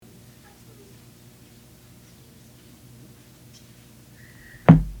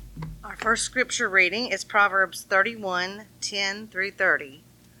First scripture reading is Proverbs 31:10 through 30.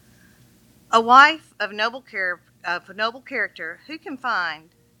 A wife of noble character, who can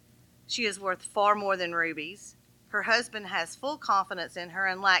find? She is worth far more than rubies. Her husband has full confidence in her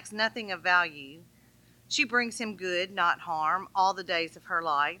and lacks nothing of value. She brings him good, not harm, all the days of her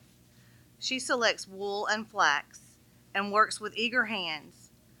life. She selects wool and flax and works with eager hands.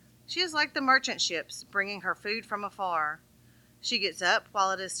 She is like the merchant ships, bringing her food from afar. She gets up while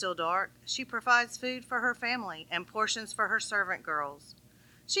it is still dark. She provides food for her family and portions for her servant girls.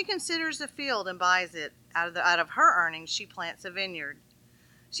 She considers a field and buys it. Out of her earnings, she plants a vineyard.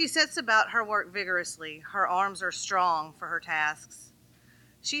 She sets about her work vigorously. Her arms are strong for her tasks.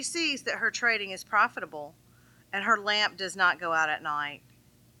 She sees that her trading is profitable, and her lamp does not go out at night.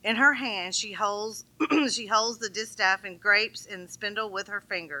 In her hand she holds the distaff and grapes and spindle with her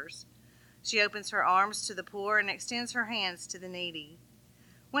fingers. She opens her arms to the poor and extends her hands to the needy.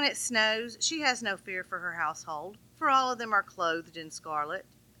 When it snows, she has no fear for her household, for all of them are clothed in scarlet.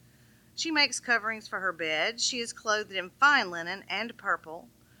 She makes coverings for her bed. She is clothed in fine linen and purple.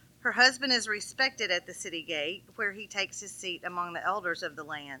 Her husband is respected at the city gate, where he takes his seat among the elders of the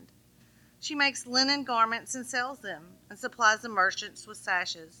land. She makes linen garments and sells them, and supplies the merchants with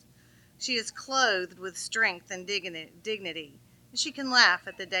sashes. She is clothed with strength and dignity, and she can laugh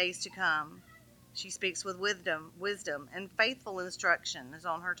at the days to come. She speaks with wisdom, and faithful instruction is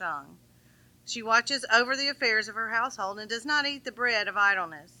on her tongue. She watches over the affairs of her household and does not eat the bread of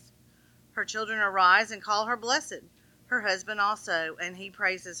idleness. Her children arise and call her blessed, her husband also, and he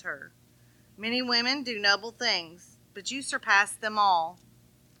praises her. Many women do noble things, but you surpass them all.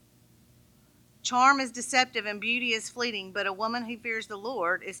 Charm is deceptive and beauty is fleeting, but a woman who fears the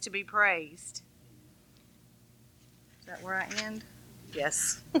Lord is to be praised. Is that where I end?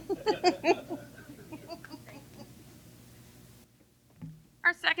 Yes.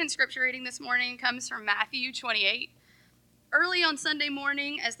 Our second scripture reading this morning comes from Matthew 28. Early on Sunday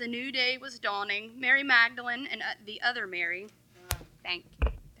morning, as the new day was dawning, Mary Magdalene and the other Mary, thank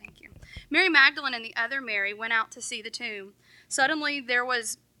you. Mary Magdalene and the other Mary went out to see the tomb. Suddenly there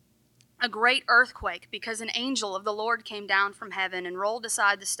was a great earthquake, because an angel of the Lord came down from heaven and rolled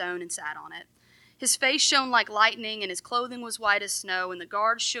aside the stone and sat on it. His face shone like lightning, and his clothing was white as snow, and the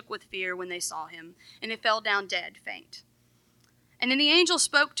guards shook with fear when they saw him, and they fell down dead, faint. And then the angel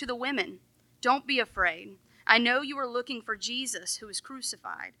spoke to the women, "Don't be afraid. I know you are looking for Jesus, who was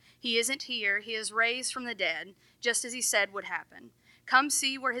crucified. He isn't here. He is raised from the dead, just as he said would happen. Come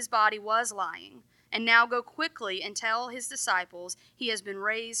see where his body was lying. And now go quickly and tell his disciples he has been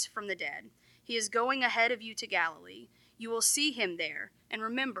raised from the dead. He is going ahead of you to Galilee. You will see him there, and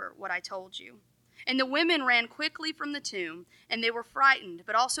remember what I told you." And the women ran quickly from the tomb, and they were frightened,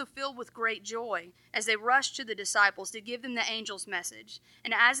 but also filled with great joy, as they rushed to the disciples to give them the angel's message.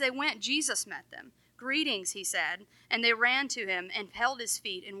 And as they went, Jesus met them. "Greetings," he said, and they ran to him and held his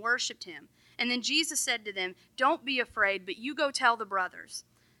feet and worshipped him. And then Jesus said to them, "Don't be afraid, but you go tell the brothers.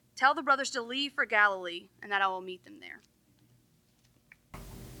 Tell the brothers to leave for Galilee, and that I will meet them there."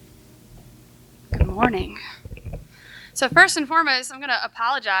 Good morning. So first and foremost, I'm going to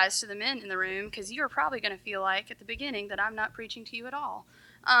apologize to the men in the room, because you are probably going to feel like at the beginning that I'm not preaching to you at all.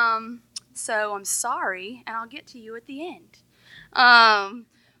 So I'm sorry, and I'll get to you at the end.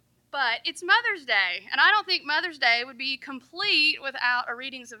 But it's Mother's Day, and I don't think Mother's Day would be complete without a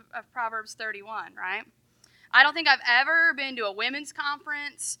readings of Proverbs 31, right? I don't think I've ever been to a women's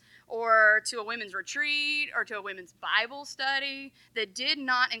conference or to a women's retreat or to a women's Bible study that did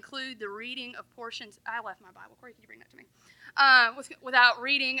not include the reading of portions. I left my Bible. Corey, can you bring that to me? Without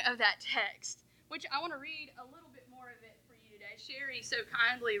reading of that text, which I want to read a little bit more of it for you today. Sherry so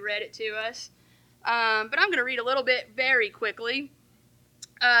kindly read it to us, but I'm going to read a little bit very quickly.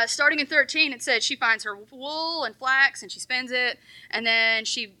 Starting in 13, it says she finds her wool and flax and she spins it, and then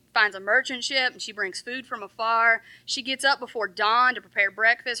she finds a merchant ship and she brings food from afar. She gets up before dawn to prepare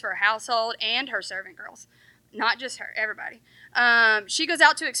breakfast for her household and her servant girls. Not just her, everybody. She goes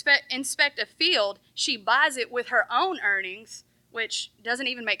out to inspect a field. She buys it with her own earnings, which doesn't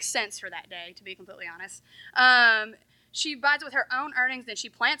even make sense for that day, to be completely honest. She buys it with her own earnings, then she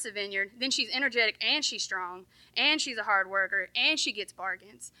plants a vineyard, then she's energetic and she's strong, and she's a hard worker, and she gets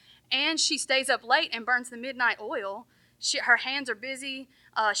bargains, and she stays up late and burns the midnight oil. Her hands are busy.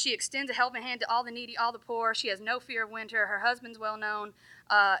 She extends a helping hand to all the needy, all the poor. She has no fear of winter. Her husband's well known.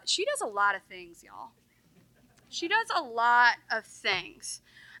 She does a lot of things, y'all. She does a lot of things.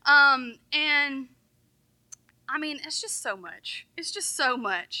 And, I mean, it's just so much. It's just so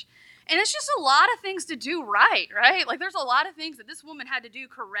much. And it's just a lot of things to do right? Like, there's a lot of things that this woman had to do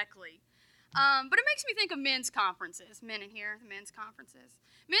correctly. But it makes me think of men's conferences. Men in here, the men's conferences.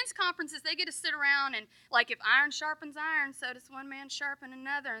 Men's conferences, they get to sit around and, like, if iron sharpens iron, so does one man sharpen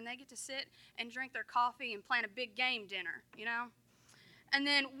another, and they get to sit and drink their coffee and plan a big game dinner, you know? And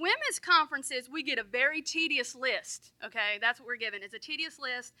then women's conferences, we get a very tedious list, okay? That's what we're given. It's a tedious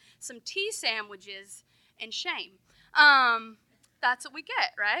list, some tea sandwiches, and shame. That's what we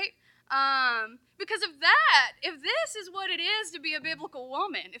get, right? Because of that, if this is what it is to be a biblical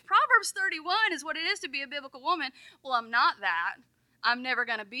woman, if Proverbs 31 is what it is to be a biblical woman, well, I'm not that. I'm never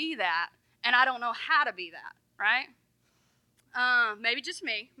going to be that. And I don't know how to be that, right? Maybe just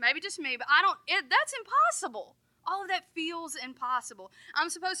me, but that's impossible. All of that feels impossible. I'm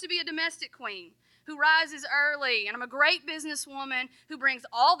supposed to be a domestic queen who rises early, and I'm a great businesswoman who brings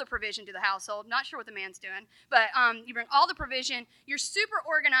all the provision to the household. Not sure what the man's doing, but you bring all the provision. You're super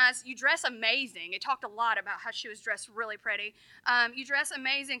organized. You dress amazing. It talked a lot about how she was dressed really pretty. You dress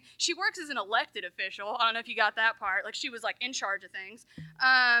amazing. She works as an elected official. I don't know if you got that part. Like, she was like in charge of things.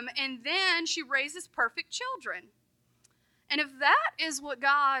 And then she raises perfect children. And if that is what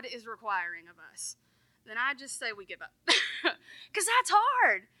God is requiring of us, then I just say we give up. Because that's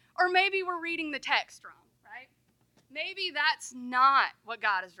hard. Or maybe we're reading the text wrong, right? Maybe that's not what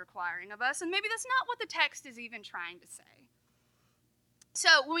God is requiring of us, and maybe that's not what the text is even trying to say. So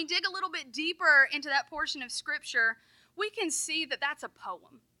when we dig a little bit deeper into that portion of Scripture, we can see that that's a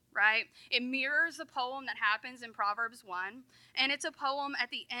poem, right? It mirrors a poem that happens in Proverbs 1, and it's a poem at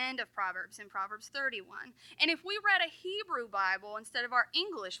the end of Proverbs, in Proverbs 31. And if we read a Hebrew Bible instead of our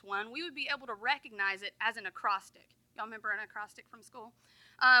English one, we would be able to recognize it as an acrostic. Y'all remember an acrostic from school?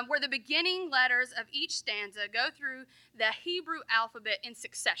 Where the beginning letters of each stanza go through the Hebrew alphabet in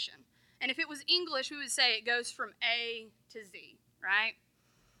succession. And if it was English, we would say it goes from A to Z, right?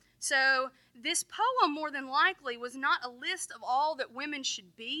 So this poem, more than likely, was not a list of all that women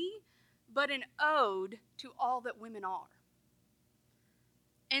should be, but an ode to all that women are.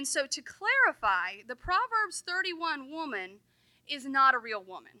 And so to clarify, the Proverbs 31 woman is not a real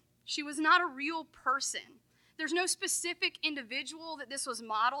woman. She was not a real person. There's no specific individual that this was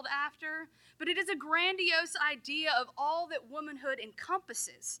modeled after, but it is a grandiose idea of all that womanhood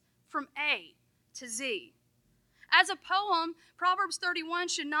encompasses from A to Z. As a poem, Proverbs 31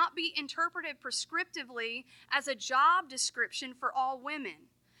 should not be interpreted prescriptively as a job description for all women,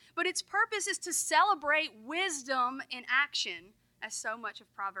 but its purpose is to celebrate wisdom in action, as so much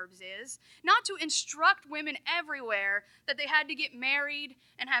of Proverbs is, not to instruct women everywhere that they had to get married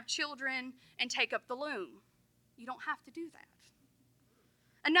and have children and take up the loom. You don't have to do that.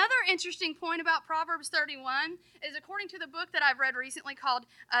 Another interesting point about Proverbs 31 is, according to the book that I've read recently called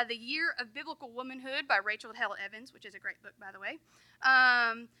The Year of Biblical Womanhood by Rachel Held Evans, which is a great book, by the way,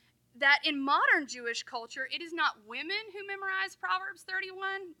 that in modern Jewish culture, it is not women who memorize Proverbs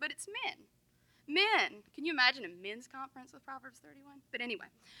 31, but it's men. Men. Can you imagine a men's conference with Proverbs 31? But anyway,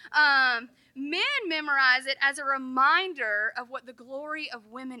 men memorize it as a reminder of what the glory of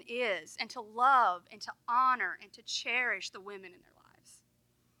women is, and to love and to honor and to cherish the women in their lives.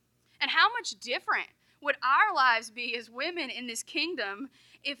 And how much different would our lives be as women in this kingdom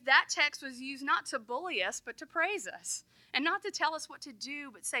if that text was used not to bully us, but to praise us, and not to tell us what to do,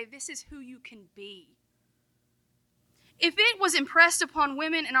 but say, this is who you can be. If it was impressed upon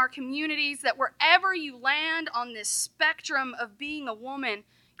women in our communities that wherever you land on this spectrum of being a woman,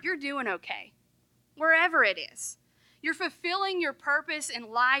 you're doing okay, wherever it is. You're fulfilling your purpose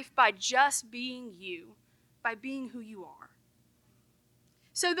in life by just being you, by being who you are.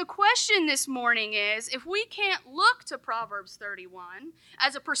 So the question this morning is, if we can't look to Proverbs 31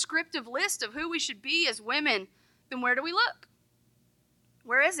 as a prescriptive list of who we should be as women, then where do we look?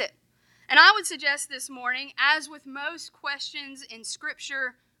 Where is it? And I would suggest this morning, as with most questions in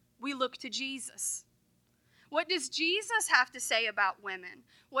Scripture, we look to Jesus. What does Jesus have to say about women?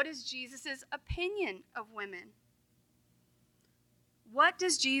 What is Jesus' opinion of women? What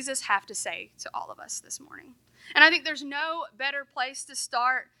does Jesus have to say to all of us this morning? And I think there's no better place to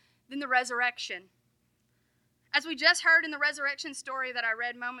start than the resurrection. As we just heard in the resurrection story that I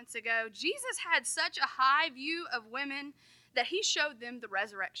read moments ago, Jesus had such a high view of women that he showed them the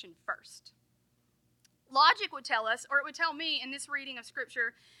resurrection first. Logic would tell us, or it would tell me in this reading of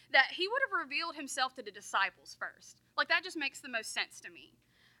Scripture, that he would have revealed himself to the disciples first. Like, that just makes the most sense to me.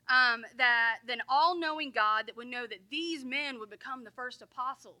 That an all-knowing God that would know that these men would become the first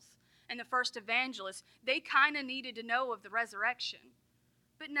apostles and the first evangelists, they kind of needed to know of the resurrection.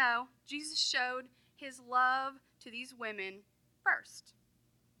 But no, Jesus showed his love to these women first.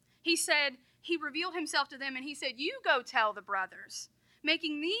 He revealed himself to them, and he said, you go tell the brothers,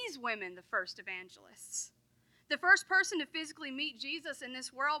 making these women the first evangelists. The first person to physically meet Jesus in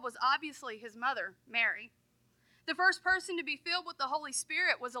this world was obviously his mother, Mary. The first person to be filled with the Holy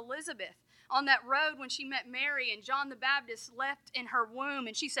Spirit was Elizabeth on that road when she met Mary and John the Baptist leapt in her womb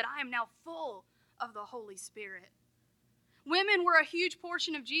and she said, "I am now full of the Holy Spirit." Women were a huge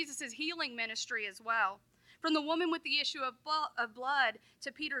portion of Jesus' healing ministry as well. From the woman with the issue of blood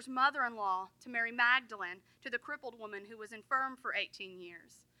to Peter's mother-in-law to Mary Magdalene to the crippled woman who was infirm for 18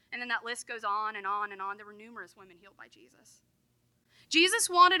 years. And then that list goes on and on and on. There were numerous women healed by Jesus. Jesus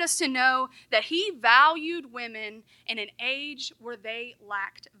wanted us to know that he valued women in an age where they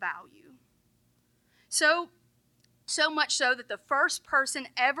lacked value. So much so that the first person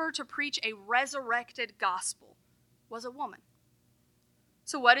ever to preach a resurrected gospel was a woman.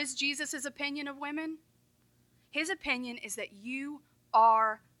 So what is Jesus' opinion of women? His opinion is that you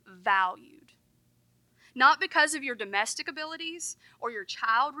are valued. Not because of your domestic abilities or your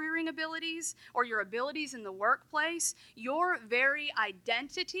child-rearing abilities or your abilities in the workplace. Your very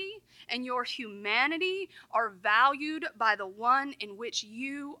identity and your humanity are valued by the one in which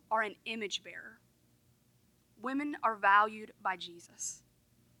you are an image bearer. Women are valued by Jesus.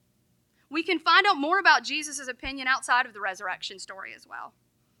 We can find out more about Jesus' opinion outside of the resurrection story as well.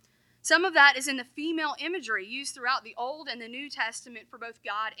 Some of that is in the female imagery used throughout the Old and the New Testament for both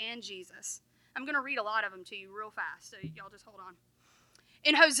God and Jesus. I'm going to read a lot of them to you real fast, so y'all just hold on.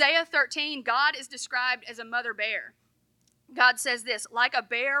 In Hosea 13, God is described as a mother bear. God says this, "Like a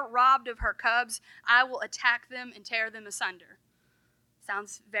bear robbed of her cubs, I will attack them and tear them asunder."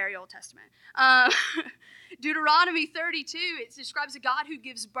 Sounds very Old Testament. Deuteronomy 32, it describes a God who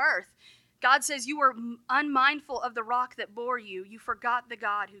gives birth. God says, "You were unmindful of the rock that bore you. You forgot the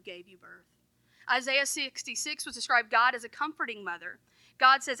God who gave you birth." Isaiah 66 was described God as a comforting mother.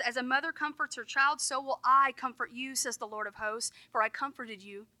 God says, "As a mother comforts her child, so will I comfort you, says the Lord of hosts, for I comforted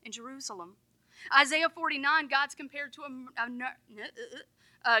you in Jerusalem." Isaiah 49, God is compared to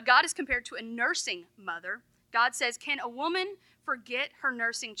a nursing mother. God says, "Can a woman forget her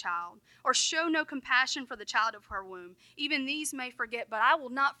nursing child, or show no compassion for the child of her womb? Even these may forget, but I will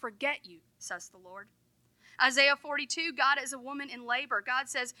not forget you, says the Lord." Isaiah 42, God is a woman in labor. God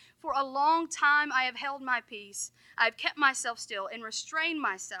says, "For a long time I have held my peace. I have kept myself still and restrained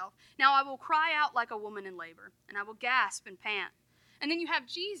myself. Now I will cry out like a woman in labor, and I will gasp and pant." And then you have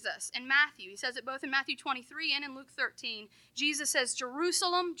Jesus in Matthew. He says it both in Matthew 23 and in Luke 13. Jesus says,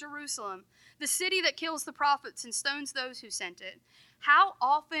 "Jerusalem, Jerusalem, the city that kills the prophets and stones those who sent it. How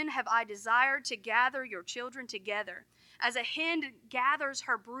often have I desired to gather your children together, as a hen gathers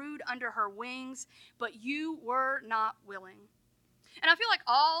her brood under her wings, but you were not willing." And I feel like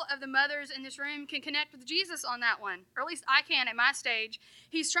all of the mothers in this room can connect with Jesus on that one, or at least I can at my stage.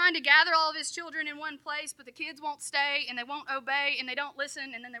 He's trying to gather all of his children in one place, but the kids won't stay, and they won't obey, and they don't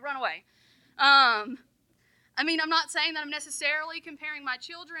listen, and then they run away. I'm not saying that I'm necessarily comparing my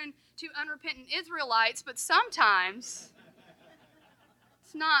children to unrepentant Israelites, but sometimes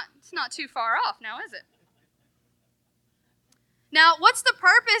it's not too far off now, is it? Now, what's the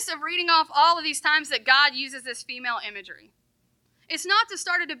purpose of reading off all of these times that God uses this female imagery? It's not to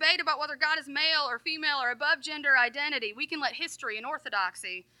start a debate about whether God is male or female or above gender identity. We can let history and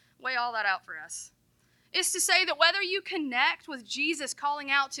orthodoxy weigh all that out for us. It's to say that whether you connect with Jesus calling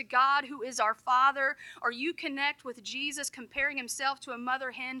out to God who is our Father, or you connect with Jesus comparing himself to a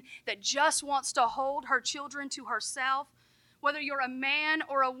mother hen that just wants to hold her children to herself, whether you're a man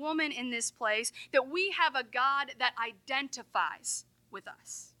or a woman in this place, that we have a God that identifies with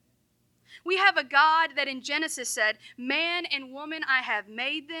us. We have a God that in Genesis said, "Man and woman I have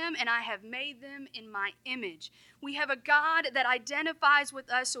made them, and I have made them in my image." We have a God that identifies with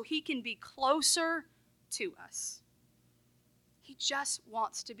us so he can be closer to us. He just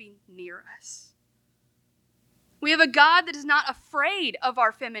wants to be near us. We have a God that is not afraid of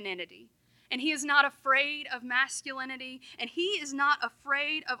our femininity, and he is not afraid of masculinity, and he is not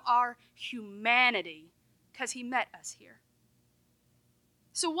afraid of our humanity because he met us here.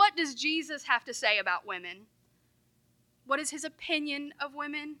 So what does Jesus have to say about women? What is his opinion of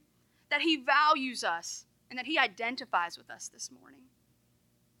women? That he values us and that he identifies with us this morning.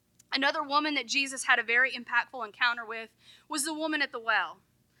 Another woman that Jesus had a very impactful encounter with was the woman at the well.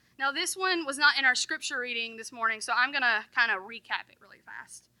 Now this one was not in our scripture reading this morning, so I'm going to kind of recap it really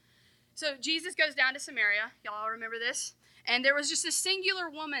fast. So Jesus goes down to Samaria. Y'all remember this? And there was just a singular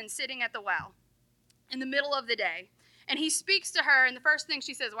woman sitting at the well in the middle of the day. And he speaks to her, and the first thing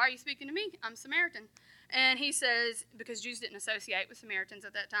she says, "Why are you speaking to me? I'm Samaritan." And he says, because Jews didn't associate with Samaritans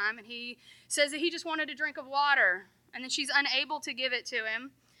at that time, and he says that he just wanted a drink of water, and then she's unable to give it to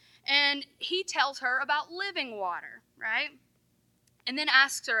him. And he tells her about living water, right? And then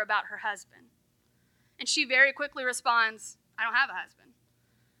asks her about her husband. And she very quickly responds, I don't have a husband.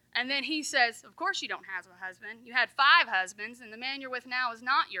 And then he says, of course you don't have a husband. You had 5 husbands, and the man you're with now is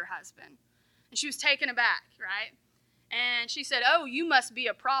not your husband. And she was taken aback, right? And she said, oh, you must be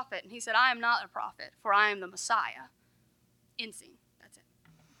a prophet. And he said, I am not a prophet, for I am the Messiah. End scene. That's it.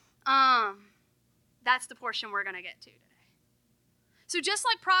 That's the portion we're going to get to today. So just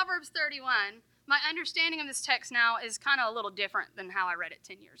like Proverbs 31, my understanding of this text now is kind of a little different than how I read it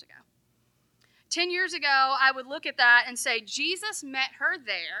 10 years ago. 10 years ago, I would look at that and say, Jesus met her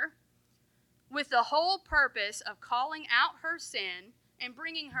there with the whole purpose of calling out her sin and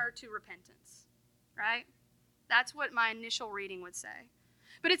bringing her to repentance, right? That's what my initial reading would say.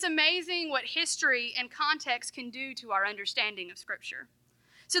 But it's amazing what history and context can do to our understanding of Scripture.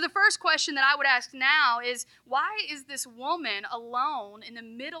 So the first question that I would ask now is, why is this woman alone in the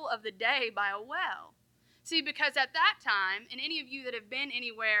middle of the day by a well? See, because at that time, and any of you that have been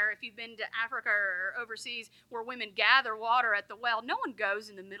anywhere, if you've been to Africa or overseas where women gather water at the well, no one goes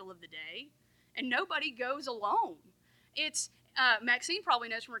in the middle of the day, and nobody goes alone. It's Maxine probably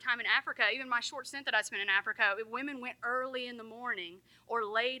knows from her time in Africa, even my short stint that I spent in Africa, women went early in the morning or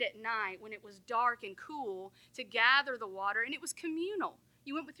late at night when it was dark and cool to gather the water, and it was communal.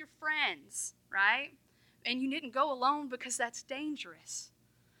 You went with your friends, right? And you didn't go alone because that's dangerous.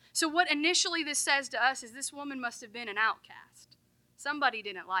 So what initially this says to us is this woman must have been an outcast. Somebody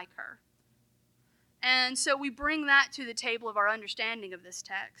didn't like her. And so we bring that to the table of our understanding of this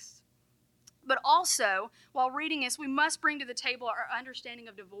text. But also, while reading this, we must bring to the table our understanding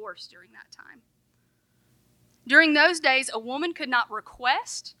of divorce during that time. During those days, a woman could not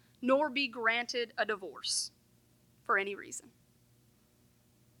request nor be granted a divorce for any reason.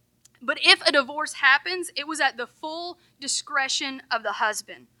 But if a divorce happens, it was at the full discretion of the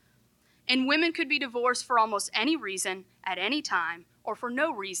husband. And women could be divorced for almost any reason, at any time, or for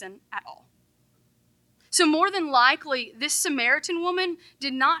no reason at all. So more than likely, this Samaritan woman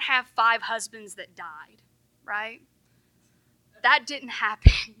did not have 5 husbands that died, right? That didn't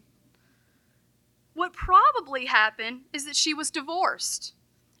happen. What probably happened is that she was divorced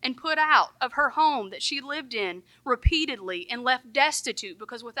and put out of her home that she lived in repeatedly and left destitute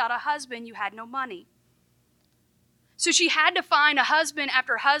because without a husband, you had no money. So she had to find a husband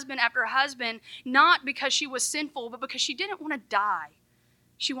after husband after husband, not because she was sinful, but because she didn't want to die.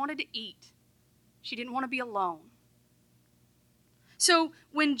 She wanted to eat. She didn't want to be alone. So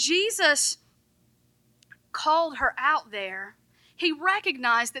when Jesus called her out there, he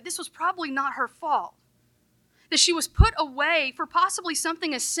recognized that this was probably not her fault. That she was put away for possibly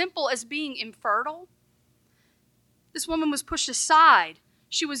something as simple as being infertile. This woman was pushed aside.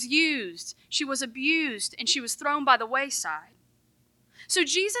 She was used, she was abused, and she was thrown by the wayside. So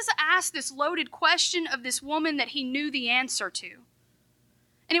Jesus asked this loaded question of this woman that he knew the answer to.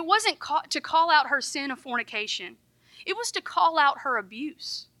 And it wasn't to call out her sin of fornication. It was to call out her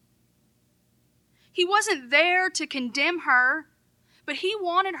abuse. He wasn't there to condemn her, but he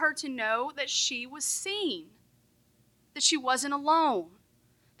wanted her to know that she was seen, that she wasn't alone,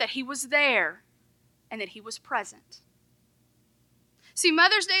 that he was there, and that he was present. See,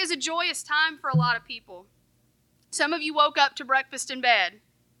 Mother's Day is a joyous time for a lot of people. Some of you woke up to breakfast in bed.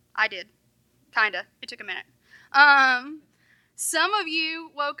 I did. Kinda. It took a minute. Some of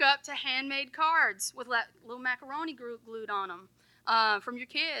you woke up to handmade cards with little macaroni glued on them from your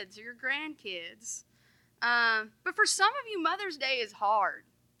kids or your grandkids. But for some of you, Mother's Day is hard.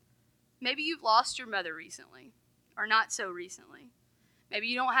 Maybe you've lost your mother recently, or not so recently. Maybe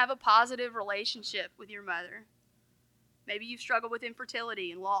you don't have a positive relationship with your mother. Maybe you've struggled with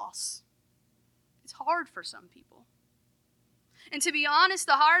infertility and loss. It's hard for some people. And to be honest,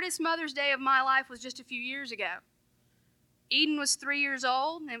 the hardest Mother's Day of my life was just a few years ago. Eden was 3 years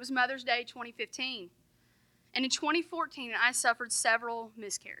old, and it was Mother's Day 2015. And in 2014, I suffered several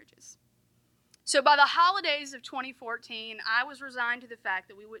miscarriages. So by the holidays of 2014, I was resigned to the fact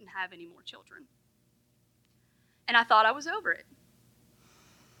that we wouldn't have any more children. And I thought I was over it.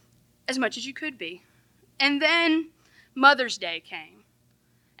 As much as you could be. And then Mother's Day came,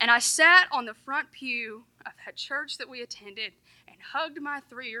 and I sat on the front pew of that church that we attended and hugged my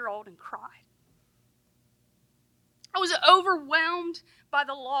 3-year-old and cried. I was overwhelmed by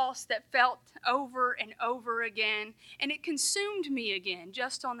the loss that felt over and over again, and it consumed me again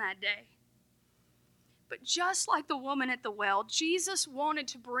just on that day. But just like the woman at the well, Jesus wanted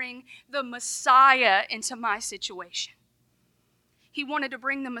to bring the Messiah into my situation. He wanted to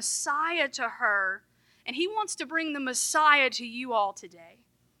bring the Messiah to her, and he wants to bring the Messiah to you all today.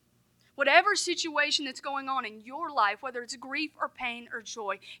 Whatever situation that's going on in your life, whether it's grief or pain or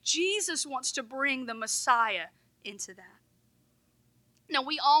joy, Jesus wants to bring the Messiah into that. Now,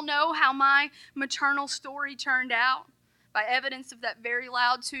 we all know how my maternal story turned out by evidence of that very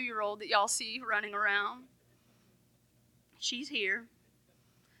loud 2-year-old that y'all see running around. She's here.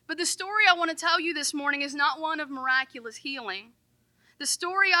 But the story I want to tell you this morning is not one of miraculous healing. The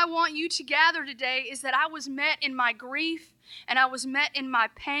story I want you to gather today is that I was met in my grief and I was met in my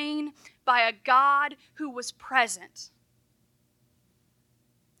pain by a God who was present.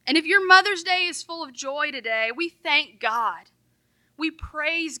 And if your Mother's Day is full of joy today, we thank God. We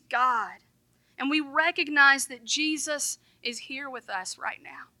praise God. And we recognize that Jesus is here with us right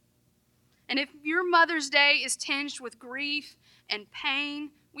now. And if your Mother's Day is tinged with grief and pain,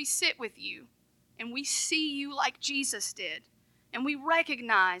 we sit with you and we see you like Jesus did. And we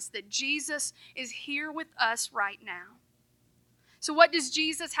recognize that Jesus is here with us right now. So what does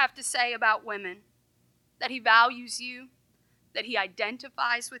Jesus have to say about women? That he values you, that he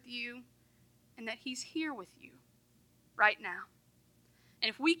identifies with you, and that he's here with you right now. And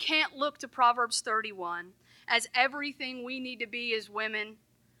if we can't look to Proverbs 31 as everything we need to be as women,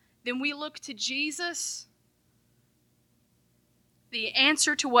 then we look to Jesus, the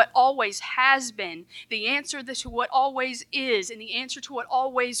answer to what always has been, the answer to what always is, and the answer to what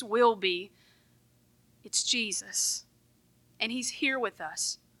always will be. It's Jesus. And he's here with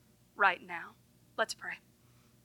us right now. Let's pray.